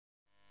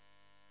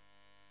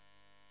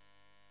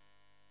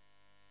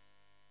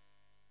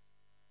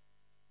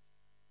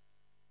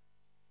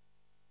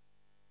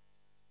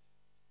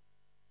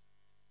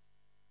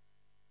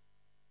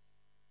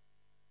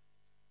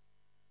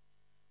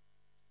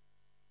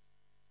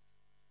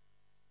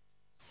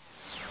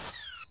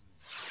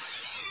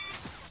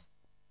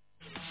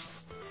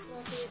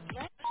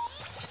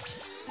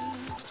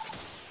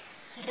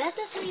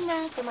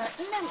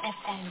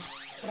FM.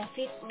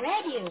 Profit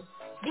Radio.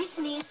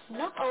 Business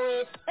not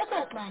always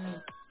about money.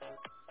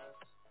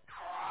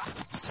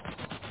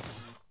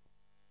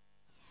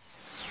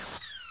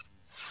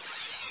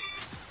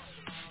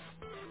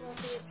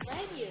 Profit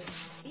Radio.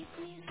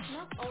 Business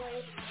not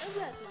always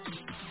about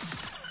money.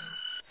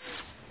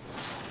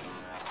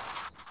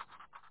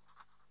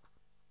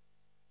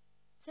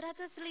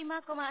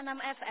 .6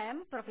 FM,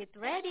 Profit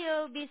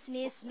Radio,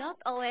 Business not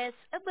always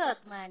about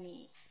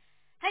money.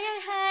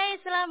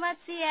 Hai, selamat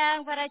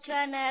siang para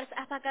cuaners,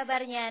 apa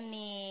kabarnya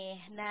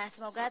nih? Nah,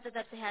 semoga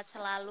tetap sehat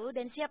selalu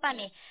dan siapa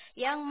nih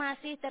yang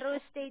masih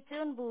terus stay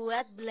tune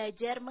buat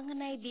belajar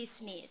mengenai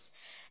bisnis.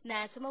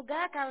 Nah,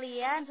 semoga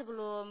kalian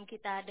sebelum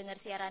kita dengar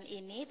siaran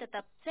ini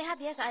tetap sehat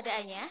ya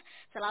keadaannya,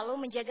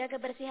 selalu menjaga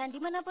kebersihan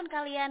dimanapun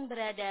kalian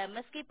berada.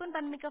 Meskipun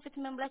pandemi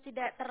COVID-19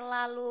 tidak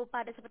terlalu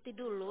padat seperti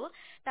dulu,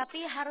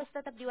 tapi harus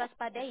tetap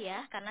diwaspadai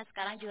ya, karena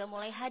sekarang juga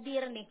mulai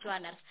hadir nih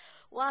cuaners,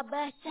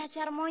 wabah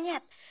cacar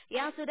monyet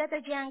yang sudah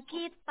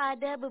terjangkit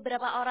pada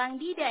beberapa orang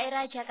di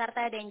daerah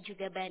Jakarta dan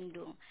juga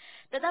Bandung.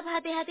 Tetap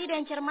hati-hati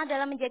dan cermat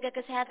dalam menjaga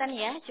kesehatan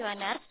ya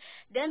cuaners.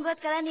 Dan buat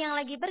kalian yang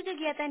lagi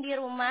berkegiatan di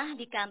rumah,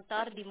 di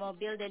kantor, di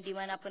mobil, dan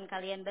dimanapun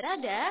kalian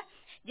berada,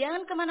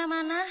 jangan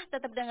kemana-mana,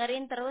 tetap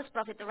dengerin terus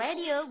Profit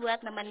Radio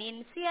buat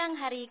nemenin siang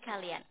hari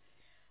kalian.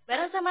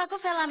 Bareng sama aku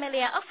Vela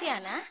Melia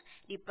Oviana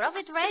di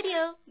Profit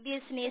Radio,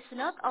 Business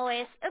Not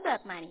Always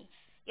About Money,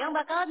 yang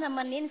bakal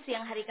nemenin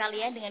siang hari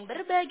kalian dengan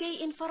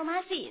berbagai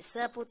informasi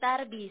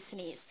seputar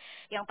bisnis,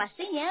 yang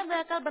pastinya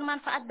bakal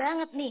bermanfaat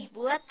banget nih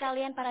buat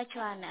kalian para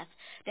cuanas.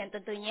 Dan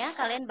tentunya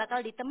kalian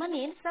bakal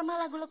ditemenin sama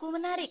lagu-lagu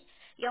menarik,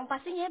 yang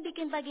pastinya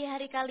bikin pagi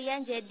hari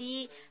kalian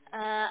jadi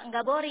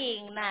nggak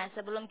boring. Nah,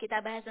 sebelum kita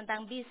bahas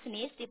tentang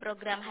bisnis di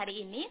program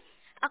hari ini,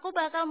 aku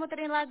bakal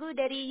muterin lagu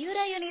dari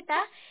Yura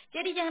Yunita.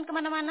 Jadi jangan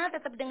kemana-mana,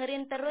 tetap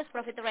dengerin terus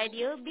Profit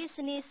Radio,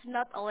 Business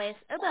Not Always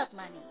About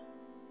Money.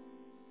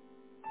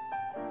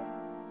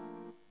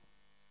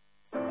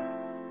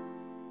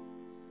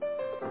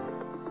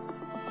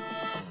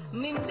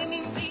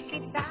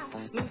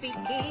 Mimpi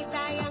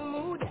kita yang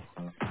muda,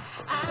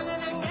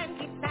 angan-angan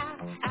kita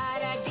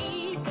ada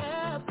di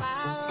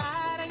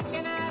kepala,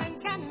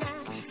 rencana-rencana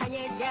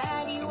hanya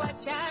jadi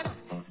wacana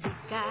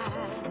jika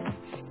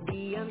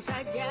diam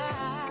saja.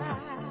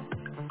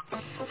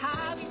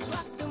 Habis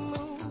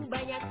waktumu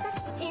banyak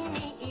takut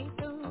ini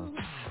itu,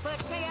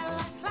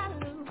 percayalah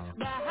selalu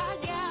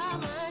bahagia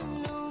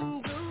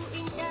menunggu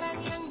incaran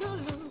yang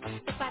dulu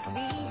tepat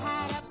di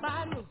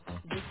hadapanmu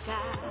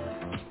jika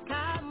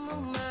kamu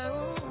mau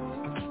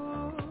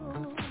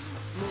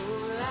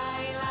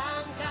mulai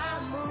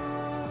langkahmu,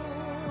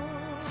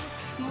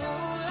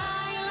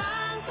 mulai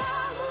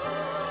langkahmu.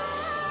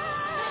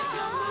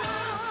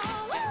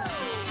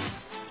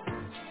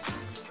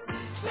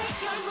 Make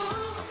your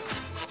move,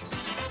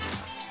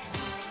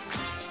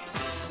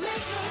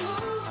 make your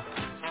move,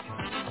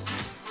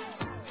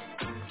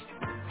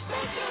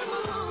 make your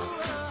move,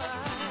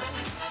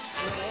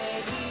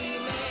 ready,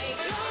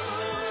 make your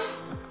move.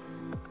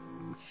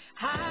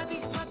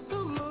 Habis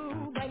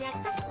waktumu banyak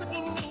takut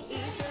ini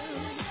itu,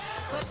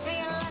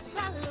 percayalah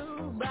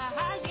selalu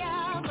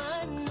bahagia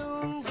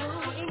menunggu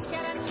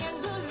incaran yang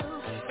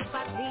dulu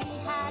tepat di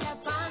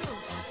hadapanmu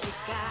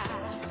jika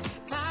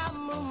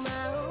kamu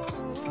mau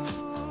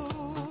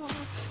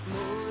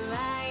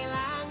mulai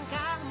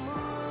langkahmu,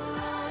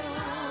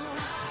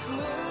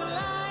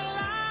 mulai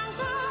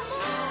langkahmu.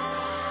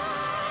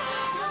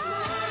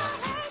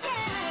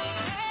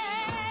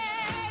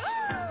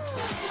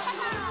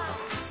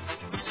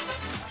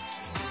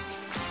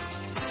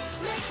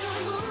 Make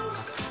your move,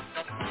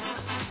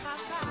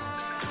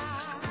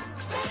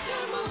 make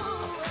your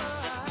move,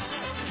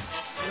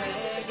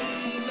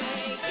 ready,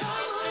 make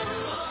your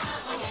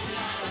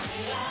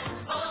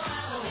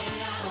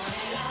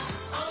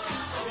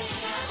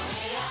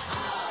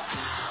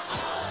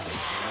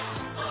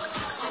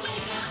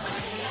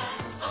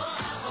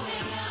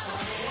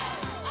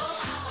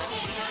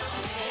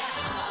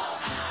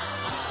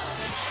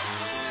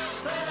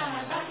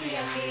perlahan tapi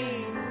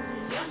yakin,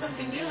 yang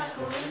penting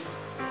dilakuin,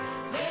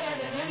 beda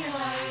dengan yang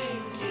lain.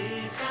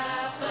 Kita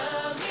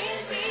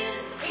pemimpin,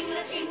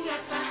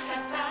 ingat-ingatlah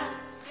kata.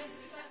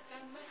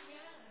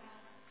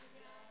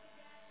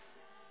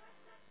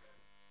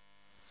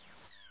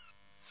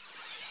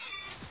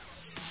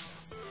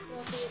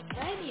 Profit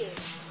Radio,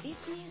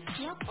 Business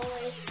not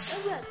always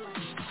about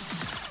money.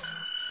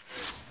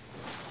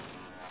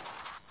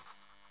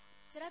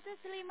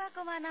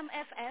 105,6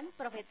 FM,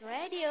 Profit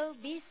Radio,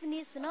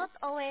 Business not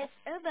always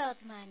about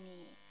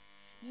money.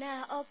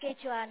 Nah, oke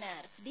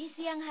cuaners, di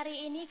siang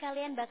hari ini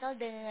kalian bakal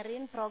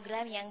dengerin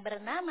program yang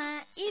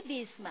bernama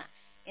Ibisma,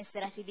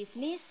 Inspirasi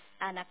Bisnis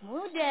Anak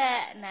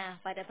Muda. Nah,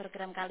 pada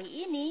program kali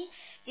ini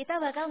kita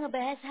bakal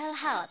ngebahas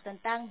hal-hal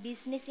tentang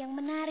bisnis yang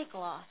menarik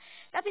loh.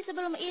 Tapi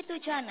sebelum itu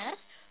cuaners,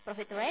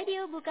 Profit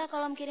Radio buka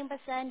kolom kirim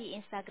pesan di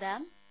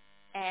Instagram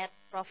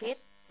 @Profit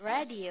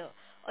Radio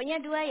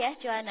O-nya 2 ya,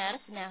 cuaners.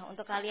 Nah,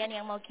 untuk kalian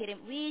yang mau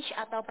kirim wish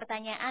atau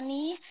pertanyaan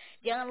nih,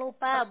 jangan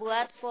lupa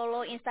buat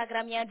follow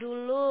Instagramnya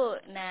dulu.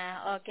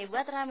 Nah, oke,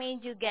 buat ramein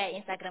juga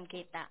Instagram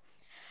kita.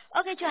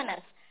 Oke,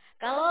 cuaners.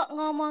 Kalau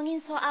ngomongin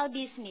soal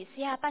bisnis,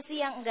 siapa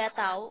sih yang nggak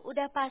tahu?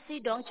 Udah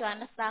pasti dong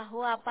cuaners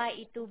tahu apa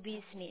itu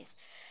bisnis.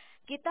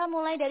 Kita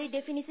mulai dari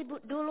definisi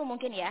dulu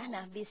mungkin ya.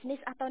 Nah,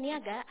 bisnis atau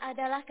niaga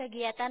adalah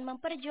kegiatan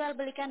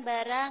memperjualbelikan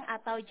barang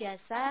atau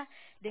jasa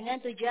dengan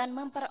tujuan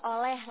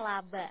memperoleh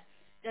laba.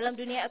 Dalam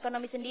dunia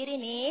ekonomi sendiri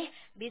nih,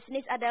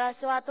 bisnis adalah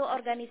suatu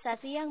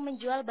organisasi yang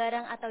menjual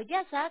barang atau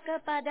jasa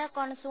kepada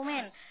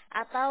konsumen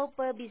atau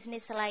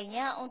pebisnis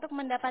lainnya untuk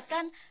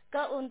mendapatkan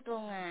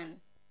keuntungan.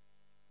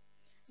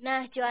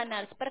 Nah,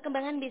 Joaners,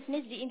 perkembangan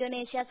bisnis di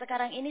Indonesia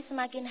sekarang ini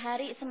semakin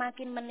hari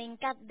semakin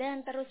meningkat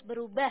dan terus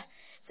berubah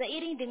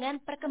seiring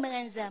dengan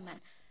perkembangan zaman.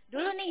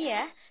 Dulu nih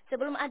ya,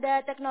 sebelum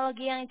ada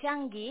teknologi yang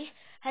canggih,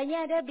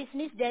 hanya ada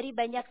bisnis dari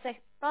banyak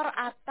sektor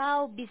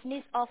atau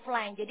bisnis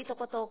offline, jadi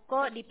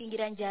toko-toko di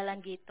pinggiran jalan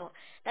gitu.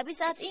 Tapi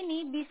saat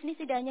ini bisnis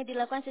tidak hanya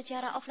dilakukan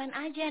secara offline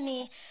aja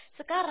nih.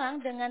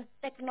 Sekarang dengan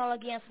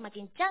teknologi yang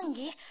semakin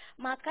canggih,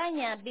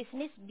 makanya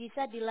bisnis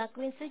bisa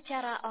dilakuin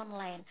secara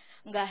online.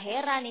 Nggak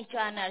heran nih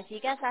cuanar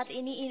jika saat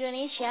ini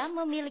Indonesia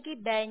memiliki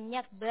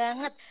banyak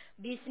banget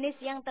bisnis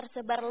yang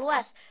tersebar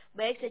luas,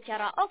 baik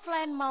secara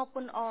offline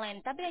maupun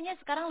online. Tapi hanya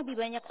sekarang lebih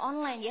banyak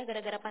online ya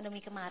gara-gara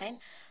pandemi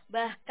kemarin.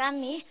 Bahkan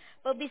nih,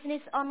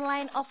 pebisnis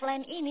online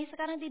offline ini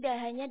sekarang tidak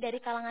hanya dari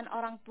kalangan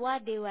orang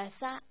tua,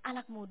 dewasa,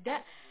 anak muda,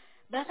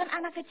 bahkan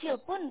anak kecil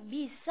pun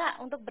bisa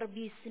untuk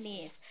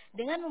berbisnis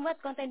dengan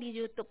membuat konten di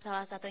YouTube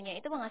salah satunya.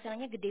 Itu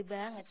penghasilannya gede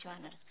banget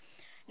cuanar.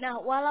 Nah,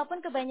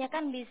 walaupun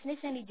kebanyakan bisnis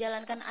yang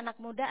dijalankan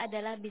anak muda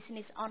adalah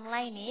bisnis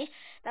online nih,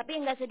 tapi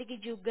nggak sedikit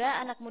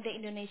juga anak muda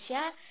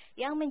Indonesia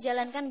yang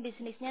menjalankan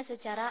bisnisnya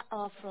secara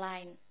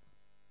offline.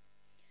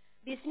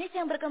 Bisnis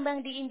yang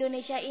berkembang di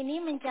Indonesia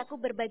ini mencakup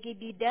berbagai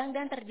bidang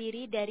dan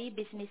terdiri dari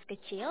bisnis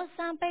kecil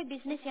sampai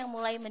bisnis yang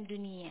mulai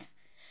mendunia.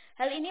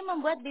 Hal ini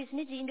membuat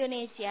bisnis di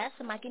Indonesia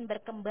semakin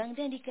berkembang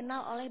dan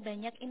dikenal oleh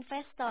banyak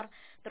investor,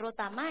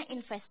 terutama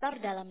investor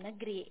dalam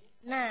negeri.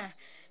 Nah,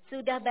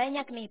 sudah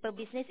banyak nih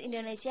pebisnis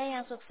Indonesia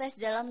yang sukses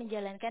dalam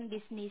menjalankan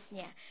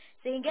bisnisnya.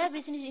 Sehingga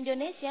bisnis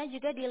Indonesia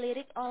juga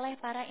dilirik oleh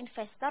para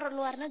investor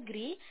luar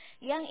negeri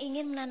yang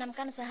ingin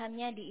menanamkan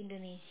sahamnya di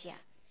Indonesia.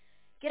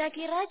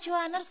 Kira-kira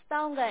cuaners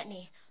tahu nggak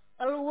nih,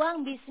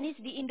 peluang bisnis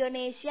di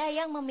Indonesia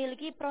yang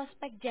memiliki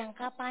prospek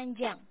jangka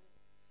panjang?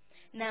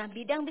 Nah,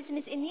 bidang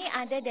bisnis ini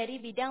ada dari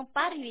bidang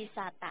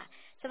pariwisata.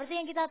 Seperti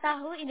yang kita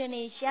tahu,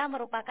 Indonesia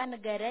merupakan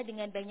negara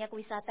dengan banyak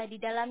wisata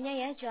di dalamnya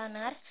ya,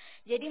 cuaners.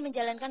 Jadi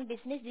menjalankan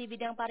bisnis di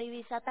bidang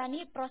pariwisata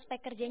nih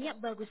prospek kerjanya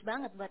bagus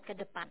banget buat ke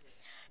depan.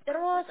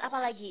 Terus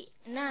apalagi?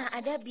 Nah,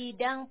 ada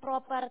bidang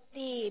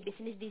properti.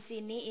 Bisnis di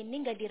sini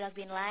ini nggak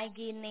diraguin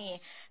lagi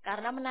nih,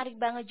 karena menarik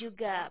banget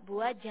juga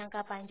buat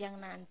jangka panjang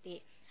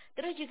nanti.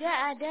 Terus juga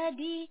ada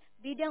di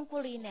bidang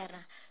kuliner.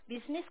 Nah,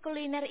 bisnis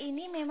kuliner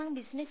ini memang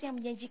bisnis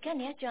yang menjanjikan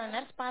ya,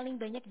 cuaners, paling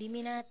banyak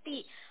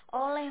diminati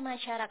oleh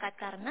masyarakat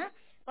karena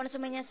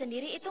konsumennya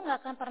sendiri itu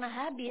nggak akan pernah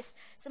habis.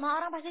 Semua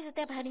orang pasti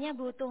setiap harinya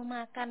butuh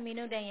makan,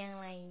 minum, dan yang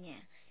lainnya.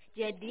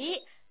 Jadi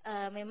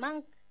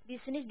memang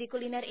bisnis di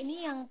kuliner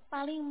ini yang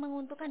paling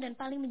menguntungkan dan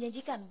paling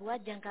menjanjikan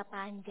buat jangka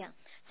panjang.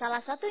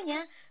 Salah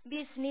satunya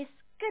bisnis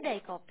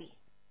kedai kopi.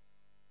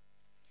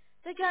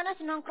 Tujuan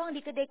nongkrong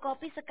di kedai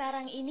kopi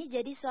sekarang ini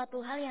jadi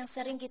suatu hal yang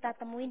sering kita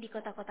temuin di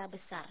kota-kota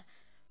besar.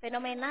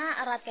 Fenomena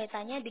erat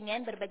kaitannya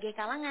dengan berbagai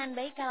kalangan,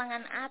 baik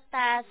kalangan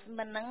atas,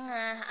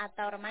 menengah,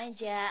 atau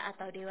remaja,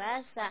 atau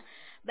dewasa.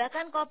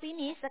 Bahkan kopi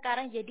ini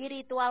sekarang jadi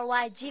ritual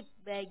wajib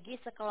bagi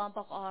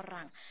sekelompok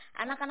orang.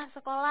 Anak-anak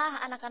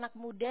sekolah, anak-anak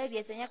muda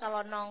biasanya kalau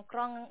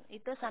nongkrong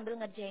itu sambil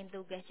ngerjain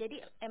tugas.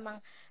 Jadi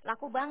emang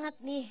laku banget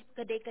nih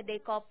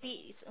kedai-kedai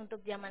kopi untuk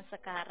zaman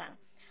sekarang.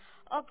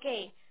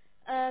 Oke.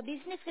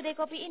 Bisnis kedai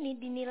kopi ini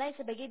dinilai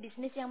sebagai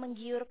bisnis yang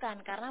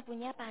menggiurkan karena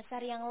punya pasar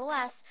yang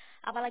luas.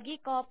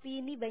 Apalagi kopi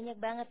ini banyak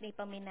banget nih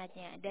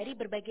peminatnya dari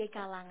berbagai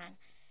kalangan.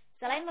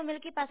 Selain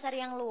memiliki pasar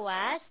yang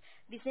luas,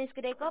 bisnis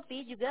kedai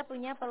kopi juga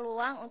punya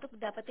peluang untuk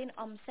dapetin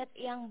omset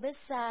yang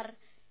besar.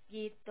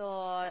 Gitu.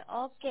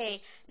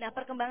 Oke. Nah,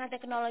 perkembangan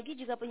teknologi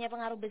juga punya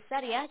pengaruh besar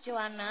ya,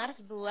 cuaners,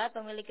 buat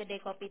pemilik kedai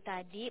kopi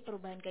tadi,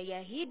 perubahan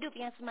gaya hidup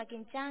yang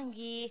semakin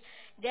canggih,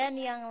 dan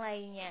yang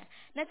lainnya.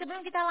 Nah,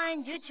 sebelum kita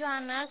lanjut,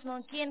 cuaners,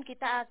 mungkin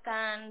kita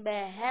akan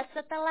bahas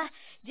setelah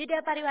jeda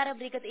pariwara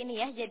berikut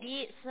ini ya.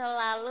 Jadi,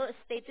 selalu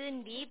stay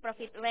tune di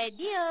Profit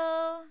Radio.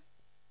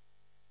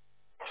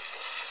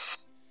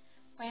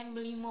 Pengen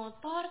beli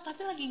motor,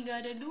 tapi lagi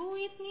nggak ada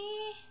duit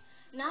nih.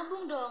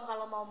 Nabung dong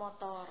kalau mau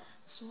motor.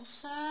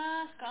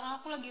 Susah, sekarang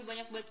aku lagi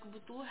banyak buat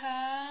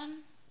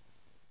kebutuhan.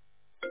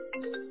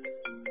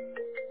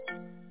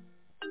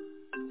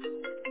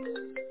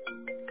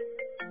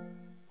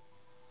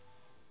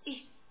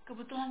 Ih,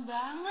 kebetulan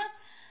banget.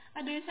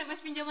 Ada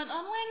SMS pinjaman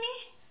online nih.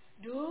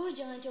 Duh,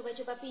 jangan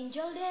coba-coba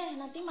pinjol deh,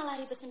 nanti malah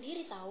ribet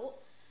sendiri tahu.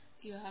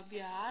 Ya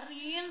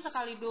biarin,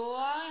 sekali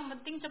doang, yang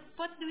penting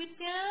cepet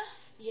duitnya.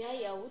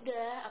 Ya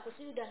udah, aku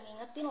sih udah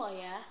ngingetin loh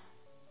ya.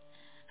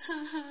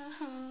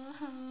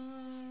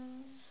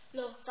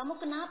 Loh, kamu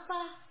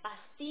kenapa?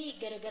 Pasti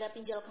gara-gara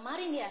pinjol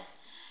kemarin ya?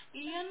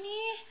 Iya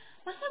nih,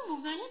 masa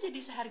bunganya jadi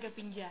seharga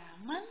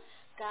pinjaman?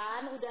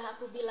 Kan udah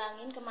aku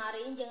bilangin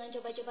kemarin jangan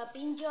coba-coba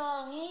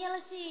pinjol, ngeyel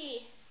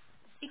sih.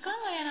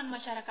 Iklan layanan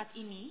masyarakat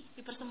ini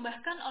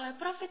dipersembahkan oleh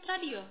Profit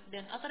Radio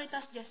dan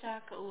Otoritas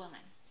Jasa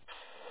Keuangan.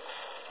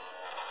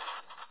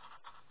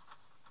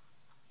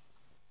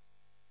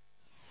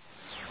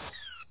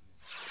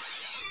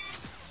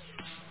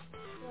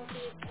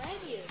 Profit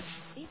Radio,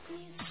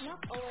 business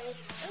not always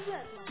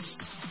about money.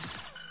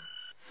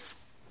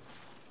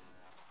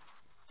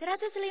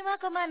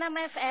 105,6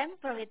 FM,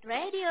 Profit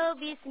Radio,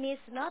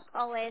 business not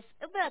always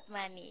about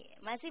money.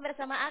 Masih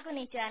bersama aku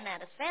nih,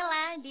 Cuanar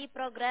Vela, di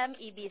program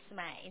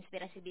Ibisma,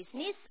 Inspirasi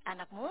Bisnis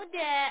Anak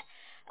Muda.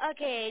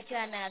 Oke,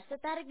 Cuanar,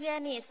 tertarik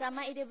gak nih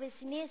sama ide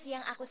bisnis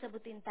yang aku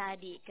sebutin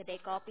tadi, kedai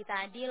kopi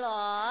tadi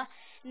loh.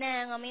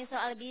 Nah, ngomongin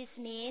soal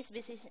bisnis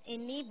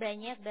ini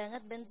banyak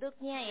banget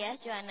bentuknya ya,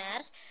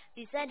 Cuanar.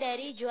 Bisa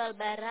dari jual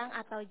barang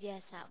atau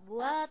jasa.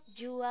 Buat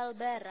jual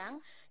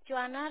barang,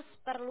 Cuaners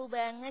perlu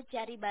banget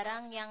cari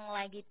barang yang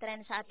lagi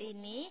tren saat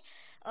ini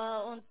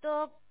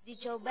untuk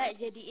dicoba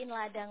jadiin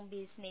ladang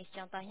bisnis.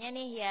 Contohnya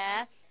nih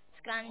ya,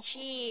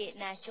 scrunchie.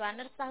 Nah,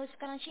 Cuaners tahu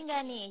scrunchie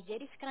nggak nih?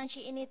 Jadi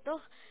scrunchie ini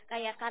tuh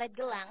kayak karet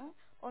gelang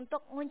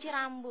untuk ngunci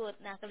rambut.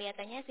 Nah,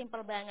 kelihatannya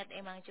simpel banget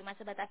emang, cuma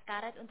sebatas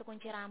karet untuk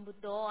kunci rambut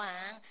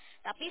doang.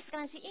 Tapi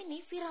scrunchie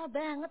ini viral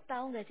banget,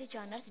 tahu nggak sih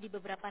Cuaners, di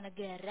beberapa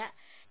negara,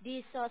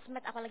 di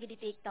sosmed apalagi di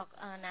TikTok.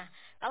 Nah,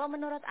 kalau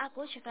menurut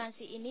aku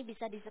scrunchie ini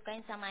bisa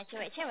disukain sama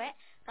cewek-cewek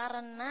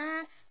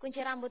karena kunci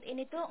rambut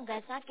ini tuh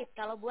nggak sakit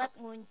kalau buat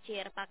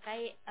nguncir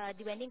pakai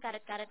dibanding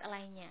karet-karet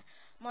lainnya.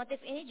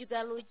 Motif ini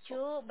juga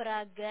lucu,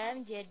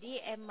 beragam,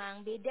 jadi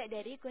emang beda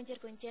dari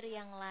kuncir-kuncir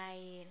yang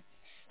lain.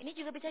 Ini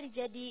juga bisa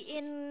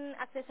dijadiin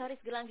aksesoris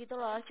gelang gitu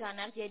loh,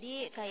 Cuanar.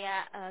 Jadi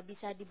kayak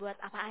bisa dibuat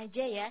apa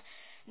aja ya.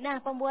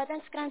 Nah,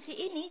 pembuatan scrunchie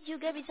ini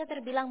juga bisa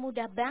terbilang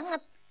mudah banget.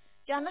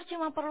 Cuanar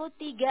cuma perlu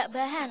 3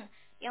 bahan.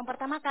 Yang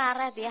pertama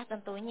karet ya,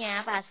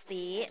 tentunya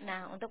pasti.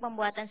 Nah, untuk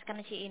pembuatan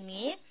scrunchie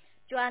ini,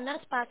 Cuanar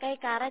pakai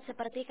karet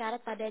seperti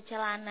karet pada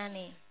celana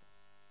nih.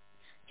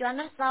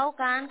 Cuaners tahu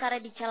kan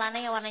karet di celana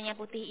yang warnanya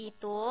putih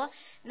itu.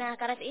 Nah,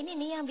 karet ini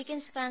nih yang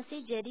bikin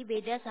scrunchie jadi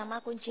beda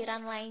sama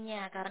kunciran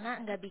lainnya karena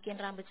nggak bikin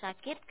rambut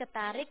sakit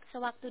ketarik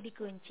sewaktu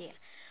dikuncir.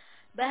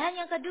 Bahan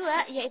yang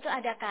kedua yaitu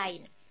ada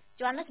kain.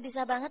 Cuaners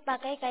bisa banget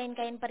pakai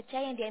kain-kain perca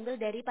yang diambil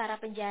dari para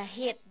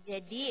penjahit.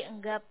 Jadi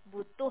nggak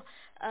butuh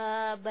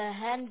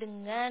bahan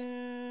dengan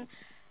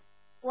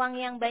uang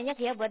yang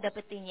banyak ya buat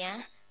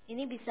dapetinnya.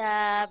 Ini bisa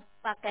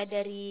pakai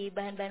dari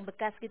bahan-bahan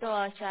bekas gitu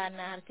loh,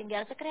 Cuanar.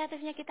 Tinggal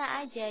sekreatifnya kita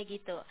aja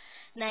gitu.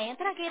 Nah, yang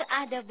terakhir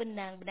ada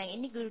benang. Benang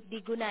ini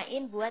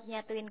digunain buat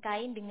nyatuin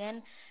kain dengan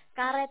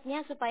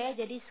karetnya supaya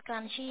jadi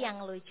scrunchie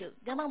yang lucu.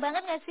 Gampang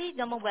banget gak sih?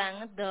 Gampang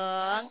banget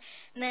dong.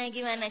 Nah,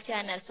 gimana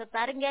Cuanar?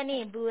 Tertarik gak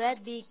nih buat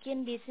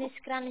bikin bisnis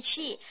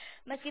scrunchie?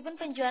 Meskipun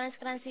penjualan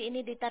scrunchie ini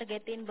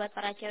ditargetin buat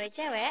para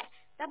cewek-cewek,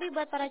 tapi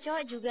buat para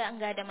cowok juga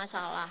nggak ada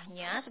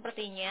masalahnya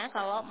sepertinya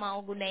kalau mau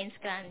gunain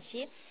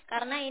scrunchie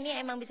karena ini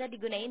emang bisa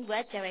digunain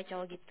buat cewek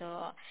cowok gitu.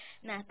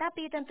 Nah,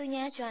 tapi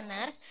tentunya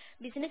Cuaners,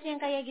 bisnis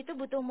yang kayak gitu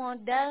butuh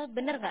modal,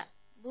 bener nggak?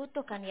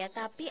 Butuh kan ya,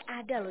 tapi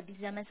ada loh di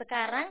zaman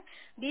sekarang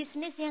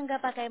bisnis yang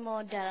nggak pakai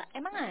modal.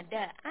 Emang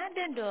ada?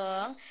 Ada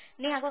dong.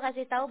 Nih aku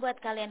kasih tahu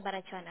buat kalian para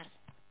Cuaners.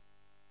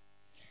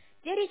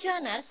 Jadi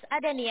Cuaners,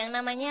 ada nih yang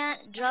namanya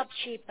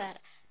dropshipper.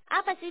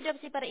 Apa sih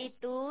dropshipper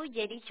itu?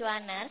 Jadi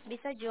Cuaners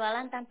bisa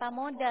jualan tanpa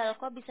modal.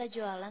 Kok bisa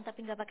jualan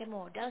tapi nggak pakai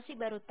modal sih?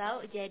 Baru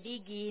tahu.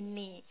 Jadi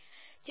gini,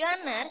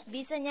 Cuaners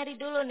bisa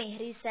nyari dulu nih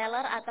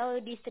reseller atau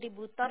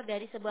distributor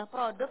dari sebuah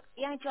produk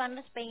yang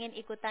Cuaners pengen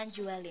ikutan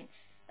jualin.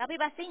 Tapi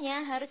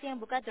pastinya harus yang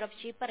buka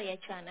dropshipper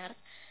ya Cuaners.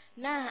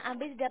 Nah,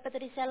 abis dapat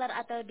reseller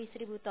atau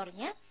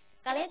distributornya,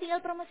 kalian tinggal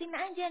promosiin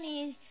aja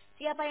nih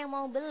siapa yang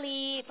mau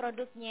beli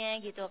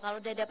produknya gitu. Kalau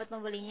udah dapat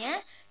pembelinya,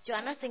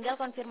 Cuaners tinggal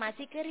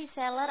konfirmasi ke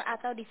reseller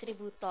atau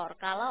distributor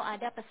kalau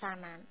ada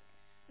pesanan.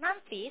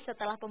 Nanti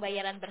setelah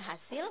pembayaran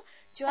berhasil,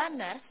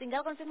 Cuaners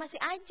tinggal konfirmasi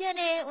aja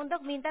deh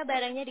untuk minta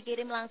barangnya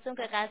dikirim langsung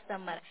ke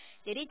customer.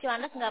 Jadi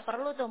Cuaners nggak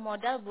perlu tuh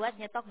modal buat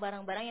nyetok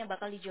barang-barang yang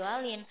bakal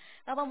dijualin.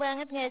 Gampang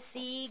banget nggak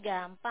sih?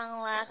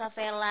 Gampang lah, Kak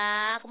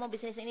Vela. Aku mau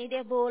bisnis ini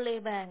deh, boleh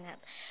banget.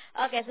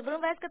 Oke,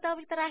 sebelum bahas ke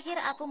topik terakhir,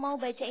 aku mau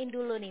bacain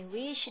dulu nih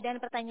wish dan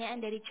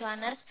pertanyaan dari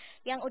Cuaners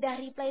yang udah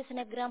reply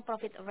snapgram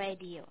Profit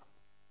Radio.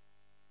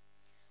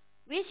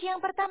 Wish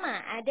yang pertama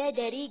ada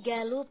dari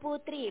Galuh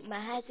Putri,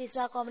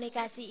 mahasiswa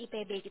komunikasi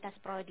IPB kita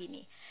seprodi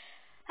nih.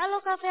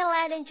 Halo Kak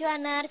Vela dan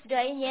Cuaners,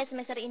 doain ya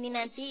semester ini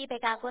nanti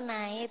IPK aku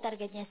naik,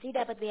 targetnya sih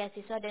dapat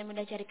beasiswa dan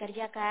mudah cari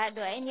kerja Kak.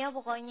 Doain ya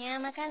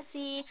pokoknya,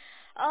 makasih.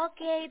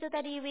 Oke, itu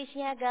tadi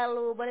wishnya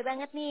Galuh. Boleh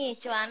banget nih,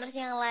 Cuaners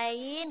yang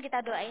lain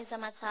kita doain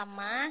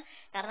sama-sama.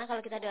 Karena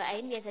kalau kita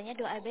doain biasanya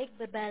doa baik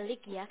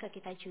berbalik ya ke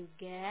kita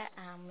juga.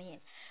 Amin.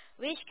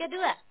 Wish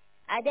kedua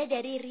ada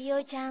dari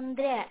Rio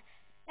Chandra.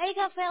 Hai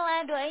Kak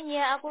Vela, doain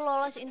ya aku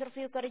lolos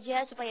interview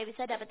kerja supaya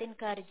bisa dapetin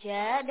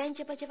kerja dan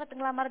cepat-cepat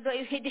ngelamar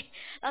doi. Widih.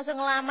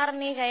 Langsung ngelamar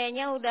nih,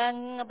 kayaknya udah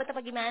ngebet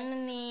apa gimana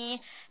nih.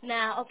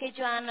 Nah, oke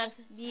cuaners,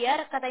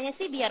 biar katanya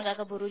sih biar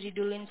gak keburu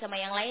diduluin sama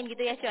yang lain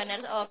gitu ya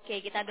cuaners.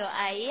 Oke, kita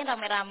doain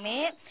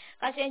rame-rame.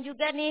 Kasian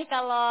juga nih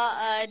kalau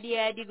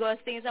dia di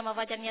ghosting sama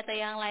pacarnya atau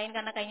yang lain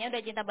karena kayaknya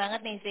udah cinta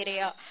banget nih si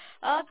Rio.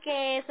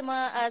 Oke,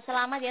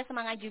 selamat ya,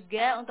 semangat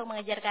juga untuk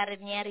mengejar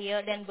karirnya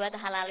Rio dan buat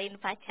halalin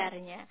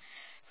pacarnya.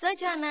 So,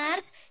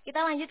 Joners,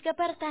 kita lanjut ke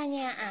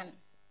pertanyaan.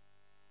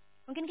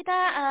 Mungkin kita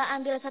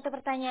ambil satu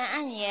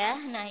pertanyaan ya.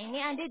 Nah,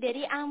 ini ada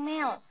dari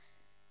Amel.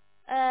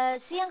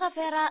 Siang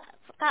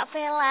Kak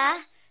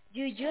Vela,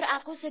 jujur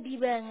aku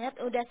sedih banget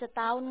udah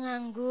setahun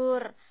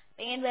nganggur.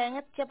 Pengen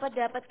banget cepet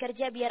dapat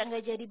kerja biar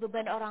enggak jadi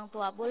beban orang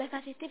tua. Boleh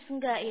kasih tips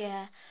enggak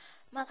ya?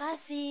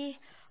 Makasih.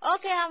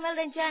 Oke, Amel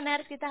dan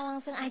Joners, kita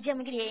langsung aja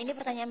mungkin ya. Ini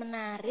pertanyaan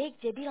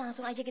menarik, jadi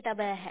langsung aja kita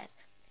bahas.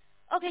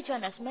 Oke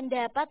Jonas,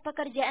 mendapat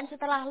pekerjaan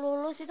setelah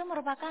lulus itu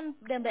merupakan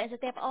dambaan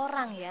setiap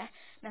orang ya.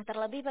 Nah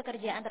terlebih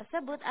pekerjaan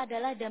tersebut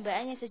adalah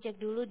dambaan yang sejak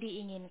dulu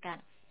diinginkan.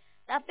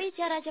 Tapi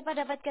cara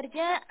cepat dapat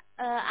kerja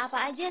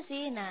apa aja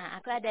sih? Nah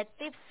aku ada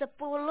tips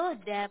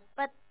 10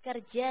 dapat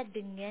kerja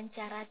dengan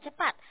cara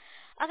cepat.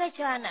 Oke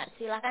Jonas,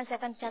 silahkan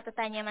siapkan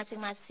catatannya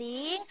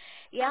masing-masing.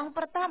 Yang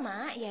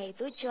pertama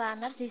yaitu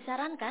Jonas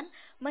disarankan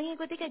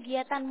mengikuti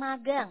kegiatan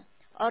magang,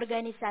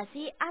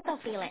 organisasi atau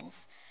freelance.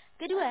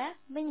 Kedua,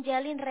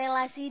 menjalin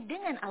relasi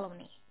dengan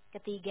alumni.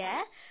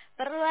 Ketiga,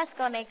 perluas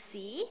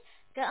koneksi.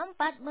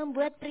 Keempat,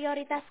 membuat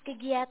prioritas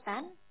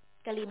kegiatan.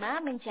 Kelima,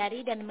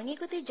 mencari dan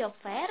mengikuti job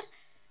fair.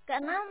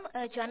 Keenam,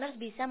 cuaners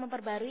bisa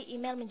memperbarui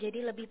email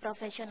menjadi lebih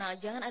profesional.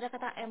 Jangan ada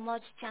kata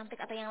emoji cantik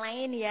atau yang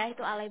lain ya,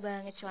 itu alay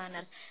banget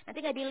cuaners.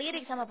 Nanti gak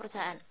dilirik sama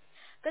perusahaan.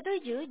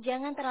 Ketujuh,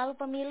 jangan terlalu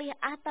pemilih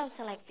atau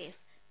selektif.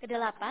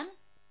 Kedelapan,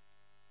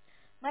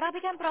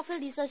 merapikan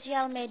profil di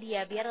sosial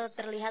media biar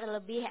terlihat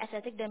lebih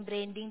estetik dan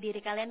branding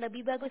diri kalian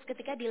lebih bagus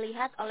ketika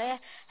dilihat oleh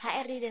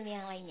HRD dan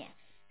yang lainnya.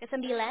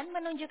 Kesembilan,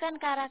 menunjukkan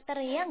karakter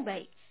yang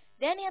baik.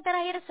 Dan yang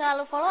terakhir,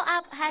 selalu follow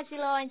up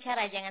hasil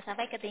wawancara, jangan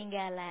sampai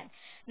ketinggalan.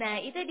 Nah,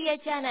 itu dia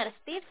Chaners,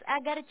 tips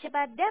agar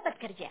cepat dapat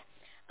kerja.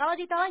 Kalau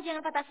ditolak jangan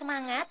patah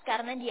semangat,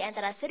 karena di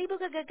antara 1000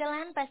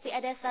 kegagalan pasti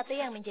ada satu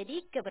yang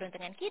menjadi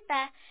keberuntungan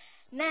kita.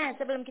 Nah,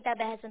 sebelum kita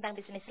bahas tentang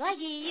bisnis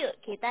lagi, yuk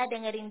kita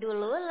dengerin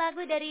dulu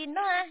lagu dari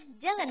Noah,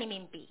 Jalani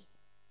Mimpi.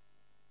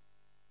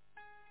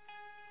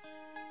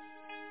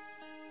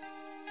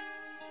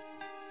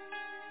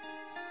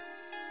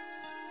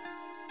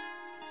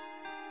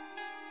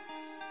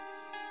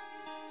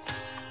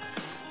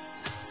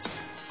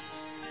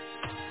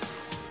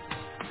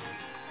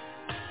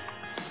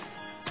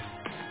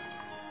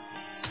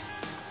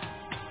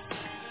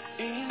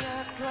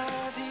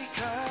 Ingatlah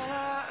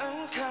dikala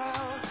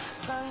engkau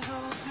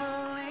sanggup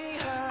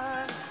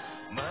melihat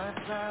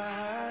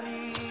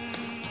matahari,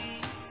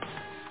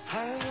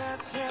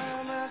 hayatnya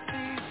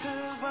masih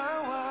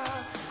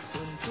terbawa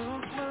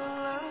untuk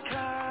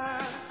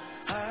melangkah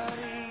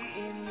hari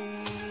ini.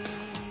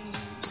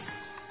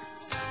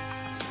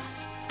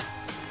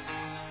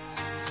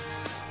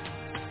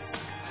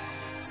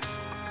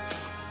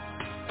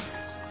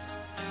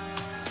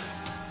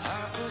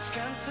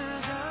 Hapuskan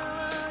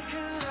segala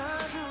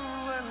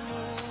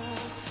keraguanmu,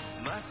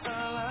 masa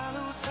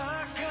lalu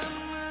takkan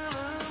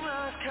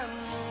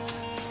melemahkanmu.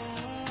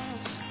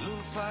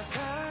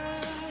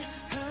 Lupakan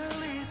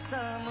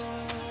gelisahmu,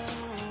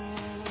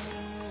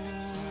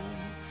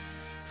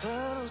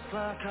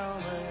 teruslah kau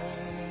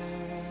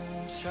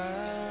mencari.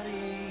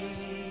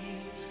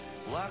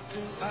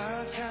 Waktu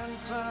akan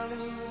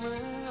selalu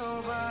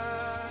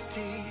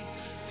mengobati,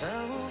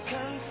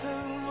 temukan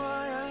semua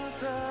yang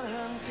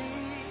terhenti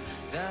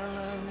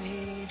dalam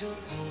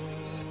hidupmu.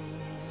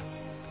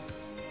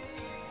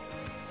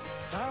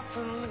 Tak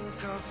perlu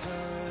kau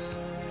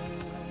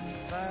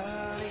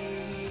sesali,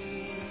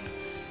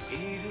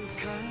 hidup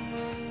kan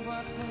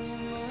membuatmu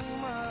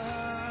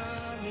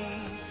memahami.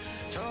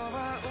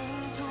 Coba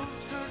untuk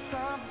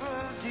tetap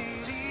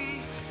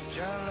berdiri,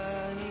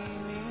 jalani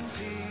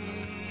mimpi.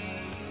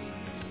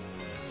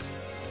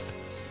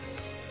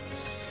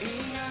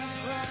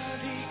 Ingatlah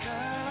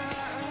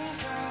dikala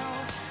engkau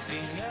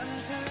dengan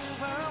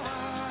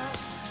terbawa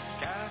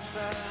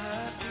kata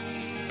hati,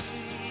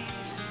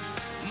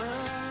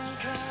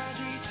 melangkah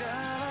di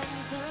jalan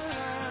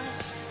terang,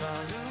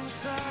 selalu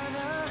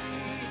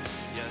sadari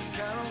yang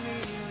kau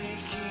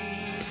miliki.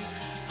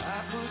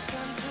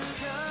 Hapuskan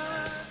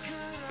segala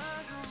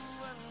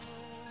keraguanmu,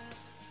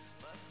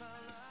 masa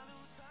lalu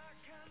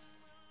takkan.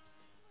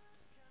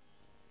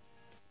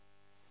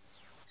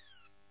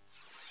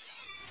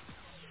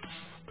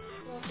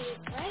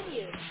 Profit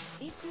Radio,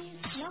 business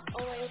not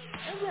always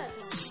about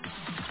money.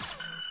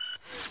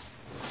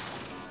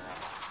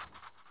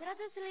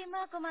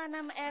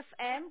 105,6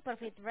 FM,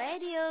 Profit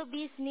Radio,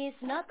 business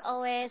not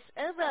always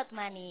about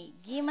money.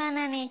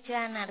 Gimana nih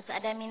Chaners,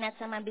 ada minat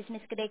sama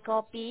bisnis kedai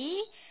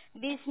kopi,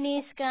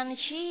 bisnis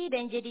kanshi,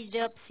 dan jadi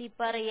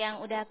dropshipper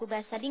yang udah aku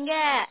bahas tadi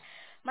nggak?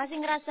 Masih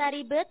ngerasa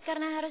ribet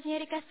karena harus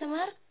nyari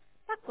customer?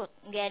 takut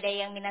nggak ada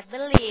yang minat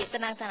beli.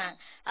 Tenang-tenang,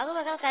 aku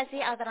bakal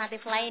kasih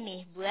alternatif lain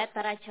nih buat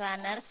para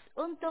cuaners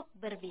untuk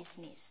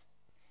berbisnis.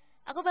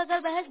 Aku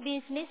bakal bahas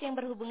bisnis yang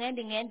berhubungan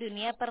dengan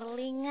dunia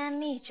perlingan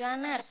nih,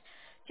 cuaners.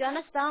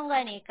 Cuaners tahu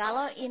nggak nih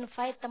kalau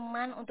invite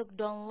teman untuk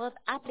download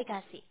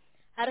aplikasi?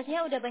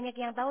 Harusnya udah banyak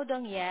yang tahu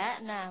dong ya.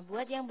 Nah,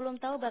 buat yang belum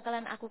tahu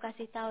bakalan aku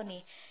kasih tahu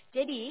nih.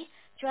 Jadi,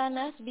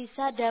 cuaners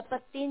bisa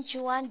dapetin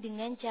cuan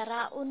dengan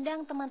cara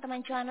undang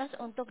teman-teman cuaners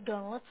untuk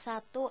download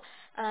suatu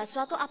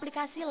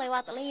aplikasi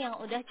lewat link yang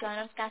udah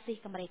cuaners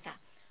kasih ke mereka.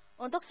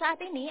 Untuk saat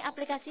ini,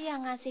 aplikasi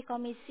yang ngasih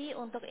komisi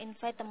untuk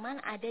invite teman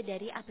ada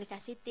dari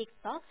aplikasi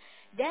TikTok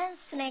dan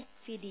Snack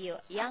Video,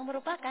 yang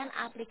merupakan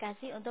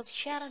aplikasi untuk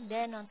share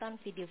dan nonton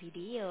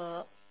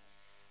video-video.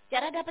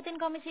 Cara dapetin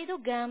komisi itu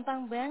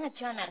gampang banget,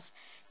 cuaners.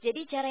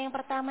 Jadi cara yang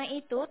pertama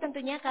itu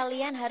tentunya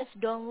kalian harus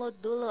download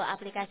dulu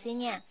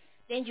aplikasinya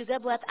dan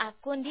juga buat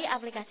akun di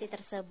aplikasi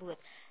tersebut.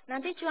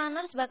 Nanti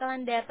cuaners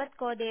bakalan dapat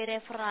kode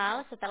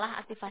referral setelah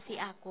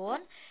aktivasi akun.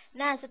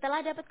 Nah,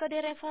 setelah dapat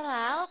kode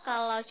referral,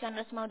 kalau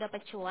cuaners mau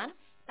dapat cuan,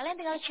 kalian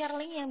tinggal share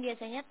link yang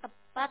biasanya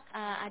tepat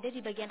ada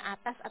di bagian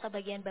atas atau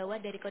bagian bawah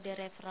dari kode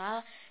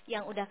referral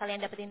yang udah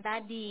kalian dapetin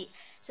tadi.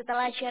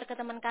 Setelah share ke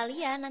teman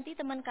kalian, nanti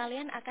teman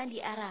kalian akan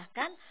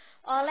diarahkan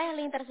oleh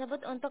link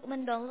tersebut untuk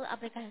mendownload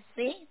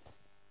aplikasi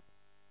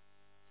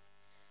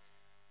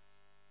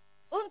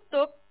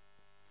untuk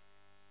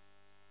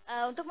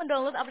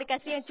mendownload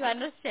aplikasi yang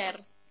cuaners share.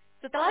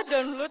 Setelah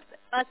download,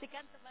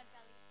 pastikan teman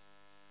kalian.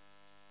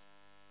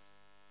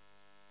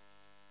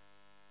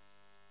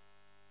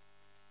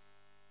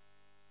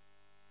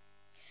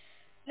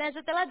 Nah,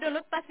 setelah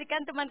download,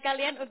 pastikan teman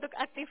kalian untuk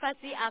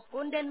aktivasi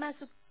akun dan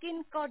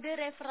masukin kode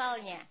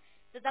referralnya.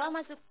 Setelah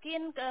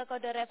masukin ke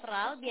kode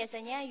referral,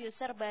 biasanya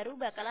user baru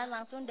bakalan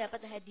langsung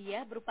dapat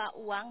hadiah berupa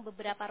uang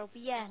beberapa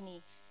rupiah nih.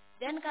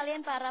 Dan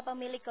kalian para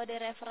pemilik kode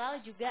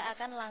referral juga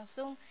akan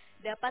langsung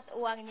dapat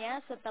uangnya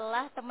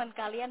setelah teman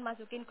kalian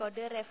masukin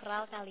kode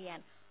referral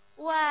kalian.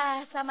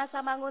 Wah,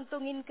 sama-sama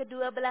nguntungin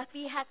kedua belah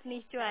pihak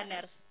nih,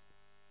 cuaners.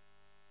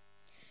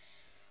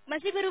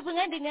 Masih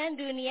berhubungan dengan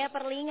dunia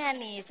perlingan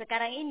nih.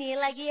 Sekarang ini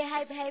lagi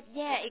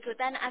hype-hypenya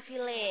ikutan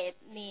affiliate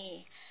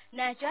nih.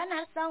 Nah,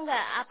 cuaners tahu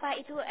nggak apa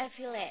itu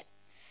affiliate?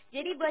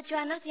 Jadi buat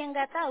cuaners yang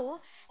nggak tahu,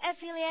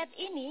 affiliate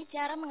ini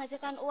cara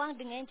menghasilkan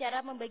uang dengan cara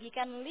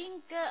membagikan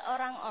link ke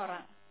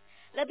orang-orang.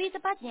 Lebih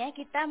tepatnya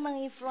kita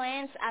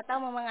menginfluence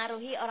atau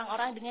memengaruhi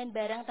orang-orang dengan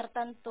barang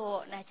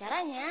tertentu. Nah,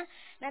 caranya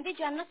nanti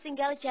cuaners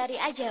tinggal cari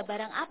aja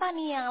barang apa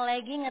nih yang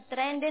lagi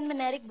ngetrend dan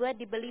menarik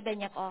buat dibeli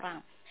banyak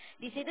orang.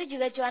 Di situ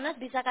juga cuaners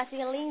bisa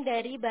kasih link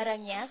dari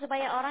barangnya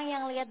supaya orang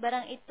yang lihat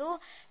barang itu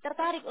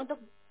tertarik untuk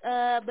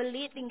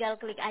beli, tinggal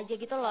klik aja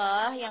gitu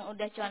loh yang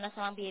udah cuaners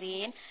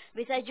lampirin.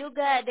 Bisa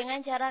juga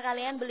dengan cara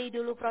kalian beli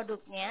dulu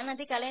produknya,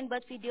 nanti kalian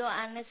buat video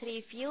honest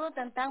review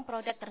tentang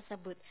produk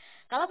tersebut.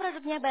 Kalau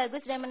produknya bagus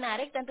dan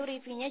menarik, tentu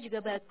reviewnya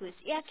juga bagus.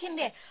 Yakin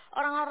deh,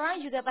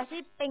 orang-orang juga pasti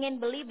pengen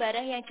beli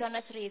barang yang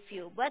cuaners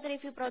review. Buat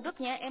review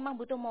produknya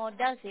emang butuh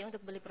modal sih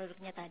untuk beli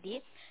produknya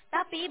tadi.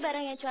 Tapi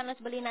barang yang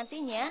cuaners beli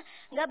nantinya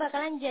nggak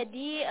bakalan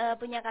jadi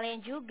punya kalian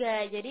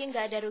juga. Jadi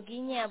nggak ada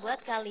ruginya buat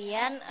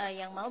kalian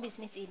yang mau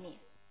bisnis ini.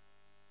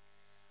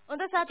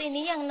 Untuk saat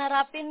ini yang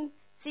nerapin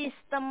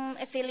sistem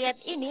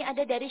affiliate ini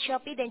ada dari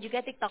Shopee dan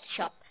juga TikTok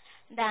Shop.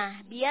 Nah,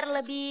 biar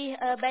lebih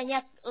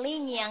banyak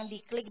link yang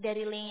diklik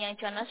dari link yang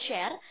cuaners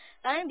share,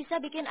 kalian bisa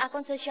bikin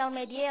akun sosial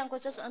media yang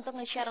khusus untuk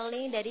nge-share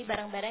link dari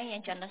barang-barang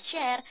yang cuaners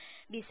share.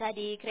 Bisa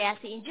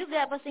dikreasiin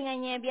juga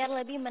postingannya biar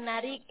lebih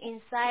menarik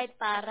insight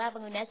para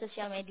pengguna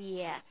sosial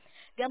media.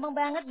 Gampang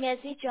banget gak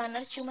sih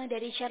cuaners, cuma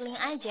dari share link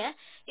aja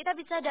kita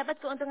bisa dapat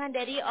keuntungan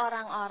dari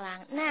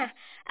orang-orang. Nah,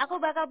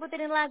 aku bakal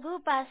puterin lagu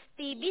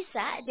Pasti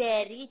Bisa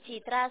dari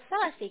Citra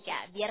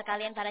Salastika biar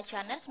kalian para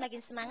cuaners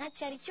makin semangat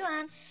cari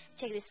cuan.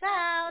 Check this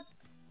out.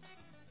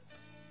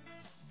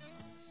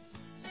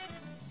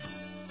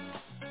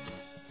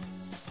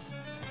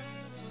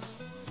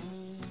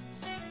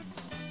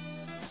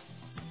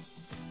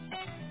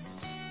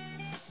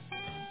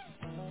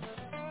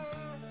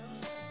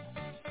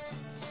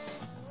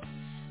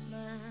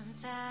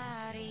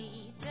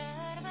 Mentari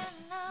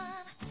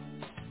terbenam,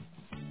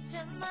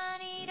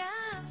 temani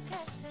dalam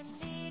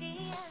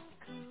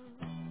kesendirianku,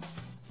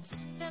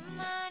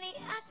 temani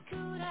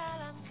aku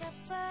dalam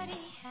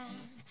kepedihan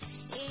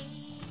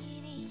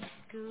ini,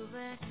 ku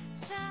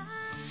bertahan.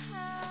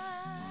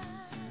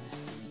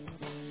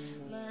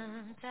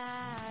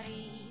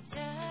 Mentari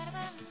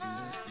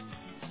terbenam,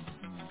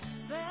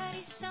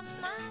 beri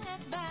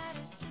semangat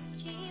baru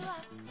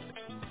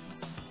jiwaku,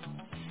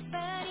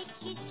 beri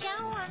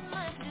kicauan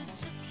madu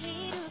untuk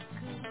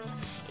hidupku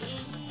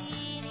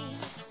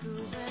ini,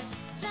 ku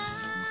bertahan.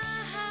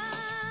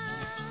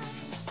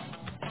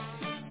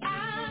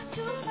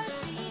 Aku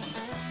pasti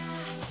bisa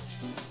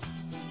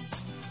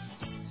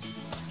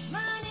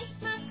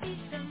menikmati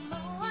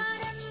semua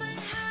dan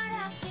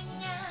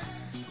menghadapinya.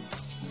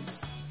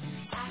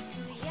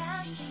 Aku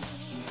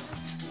yakin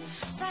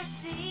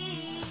pasti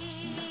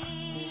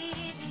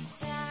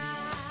bisa.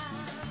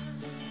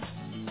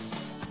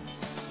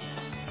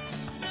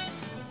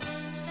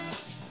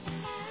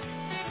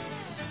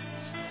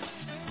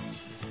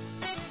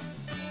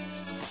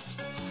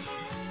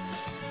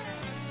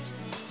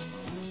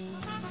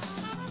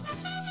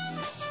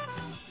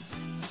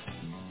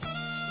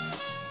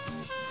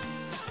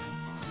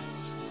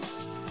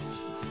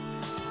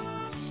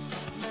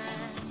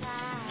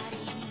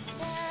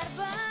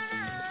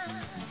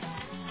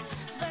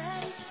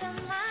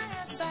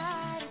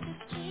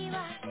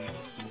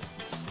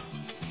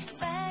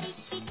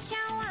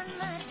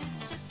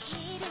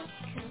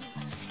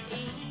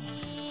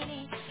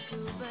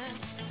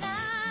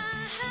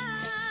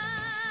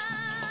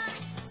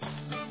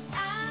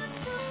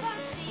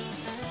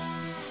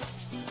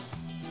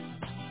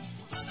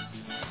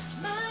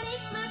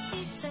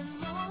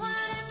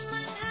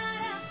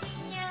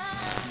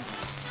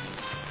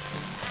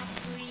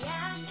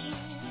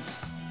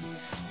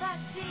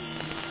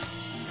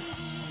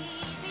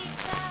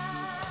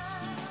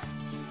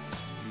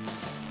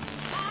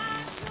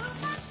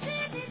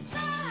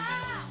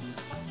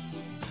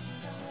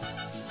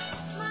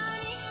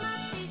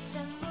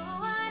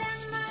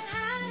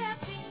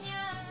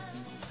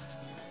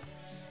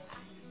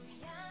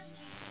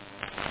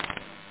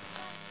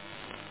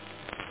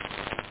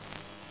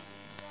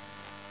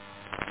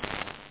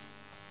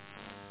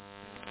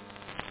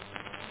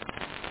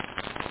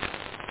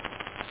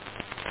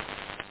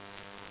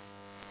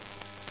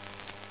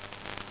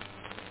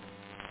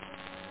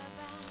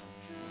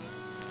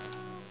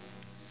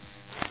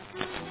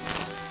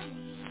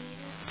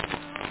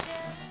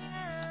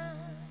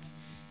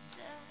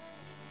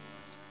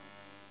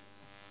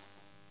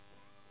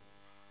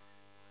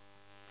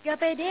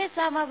 Gak pede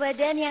sama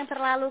badan yang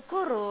terlalu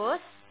kurus,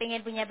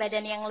 pengen punya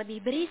badan yang lebih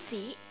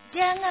berisi?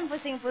 Jangan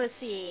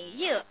pusing-pusing.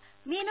 Yuk,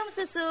 minum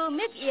susu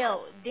Milk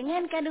Yo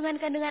dengan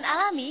kandungan-kandungan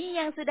alami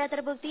yang sudah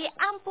terbukti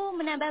ampuh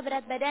menambah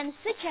berat badan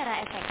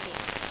secara efektif.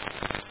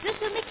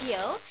 Susu Milk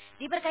Yo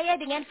diperkaya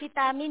dengan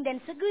vitamin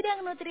dan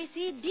segudang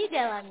nutrisi di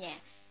dalamnya,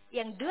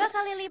 yang 2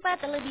 kali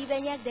lipat lebih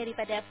banyak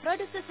daripada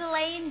produk susu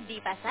lain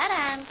di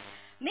pasaran.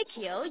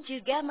 Mikyo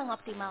juga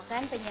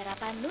mengoptimalkan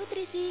penyerapan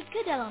nutrisi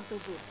ke dalam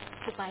tubuh,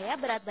 supaya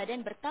berat badan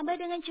bertambah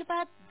dengan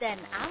cepat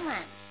dan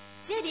aman.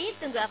 Jadi,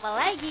 tunggu apa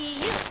lagi?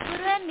 Yuk,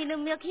 buruan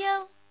minum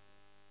Mikyo.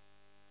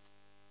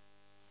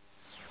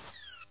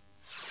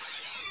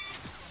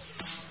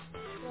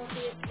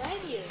 Profit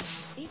Radio,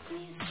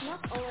 business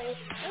not always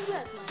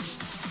about money.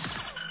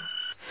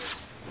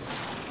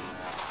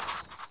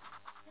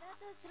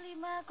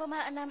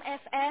 105,6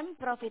 FM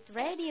Profit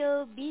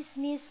Radio,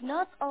 business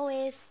not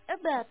always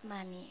about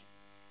money.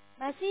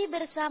 Masih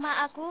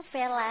bersama aku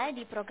Vela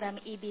di program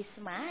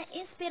Ibisma,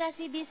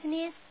 Inspirasi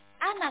Bisnis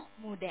Anak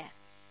Muda.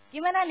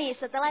 Gimana nih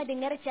setelah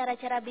dengar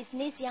cara-cara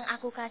bisnis yang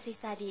aku kasih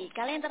tadi?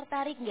 Kalian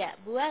tertarik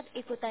nggak buat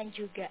ikutan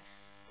juga?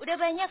 Udah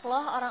banyak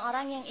loh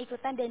orang-orang yang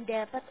ikutan dan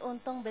dapat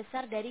untung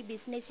besar dari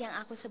bisnis yang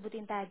aku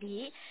sebutin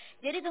tadi.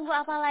 Jadi tunggu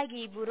apa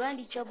lagi?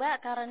 Buruan dicoba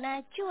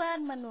karena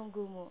cuan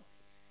menunggumu.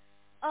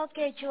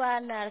 Oke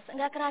cuaners,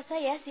 nggak kerasa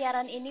ya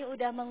siaran ini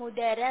udah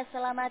mengudara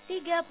selama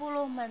 30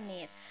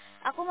 menit.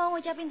 Aku mau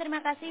ngucapin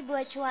terima kasih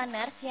buat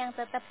cuaners yang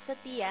tetap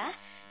setia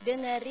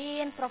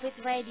dengerin Profit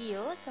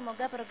Radio.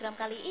 Semoga program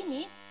kali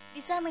ini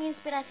bisa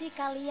menginspirasi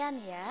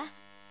kalian ya.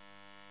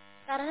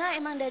 Karena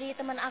emang dari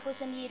teman aku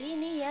sendiri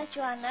nih ya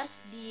cuaners,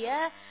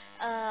 dia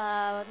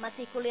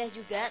masih kuliah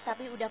juga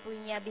tapi udah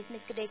punya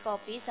bisnis kedai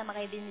kopi sama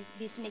kayak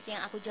bisnis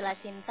yang aku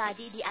jelasin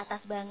tadi di atas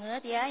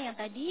banget ya, yang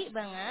tadi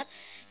banget.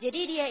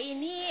 Jadi dia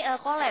ini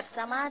collab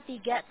sama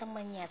 3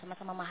 temennya,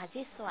 sama-sama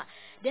mahasiswa,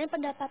 dan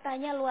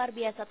pendapatannya luar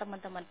biasa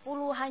teman-teman,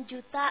 puluhan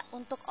juta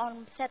untuk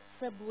omset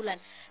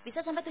sebulan, bisa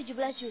sampai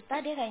 17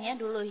 juta deh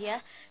kayaknya dulu ya.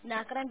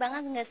 Nah keren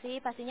banget nggak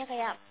sih? Pastinya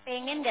kayak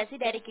pengen nggak sih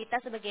dari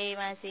kita sebagai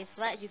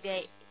mahasiswa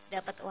juga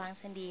dapat uang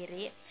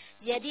sendiri.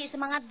 Jadi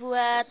semangat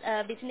buat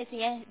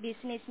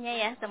bisnisnya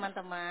ya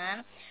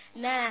teman-teman.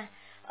 Nah,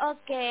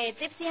 oke,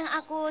 tips yang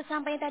aku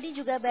sampaikan tadi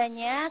juga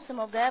banyak.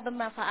 Semoga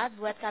bermanfaat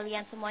buat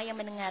kalian semua yang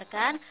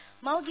mendengarkan.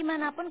 Mau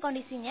gimana pun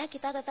kondisinya,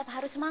 kita tetap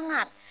harus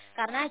semangat.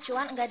 Karena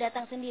cuan nggak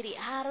datang sendiri,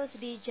 harus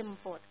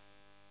dijemput.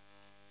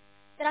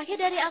 Terakhir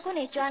dari aku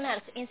nih,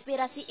 cuaners,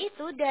 inspirasi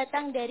itu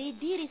datang dari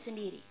diri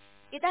sendiri.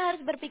 Kita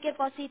harus berpikir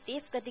positif.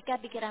 Ketika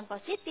pikiran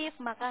positif,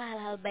 maka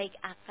hal-hal baik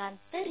akan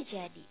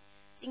terjadi.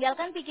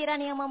 Tinggalkan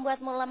pikiran yang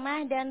membuatmu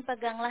lemah dan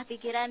peganglah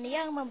pikiran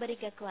yang memberi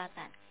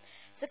kekuatan.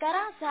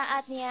 Sekarang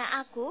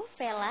saatnya aku,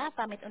 Vela,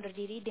 pamit undur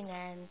diri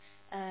dengan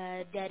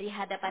dari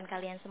hadapan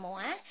kalian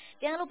semua.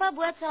 Jangan lupa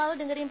buat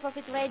selalu dengerin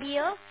Profit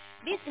Radio,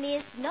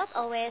 business not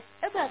always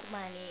about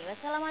money.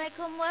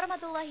 Wassalamualaikum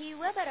warahmatullahi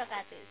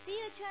wabarakatuh. See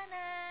you,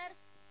 cuaners.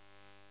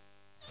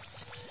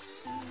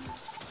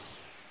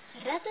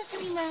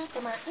 105,6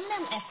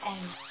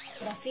 FM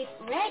Profit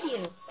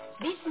Radio,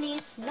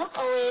 business not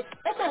always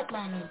about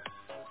money.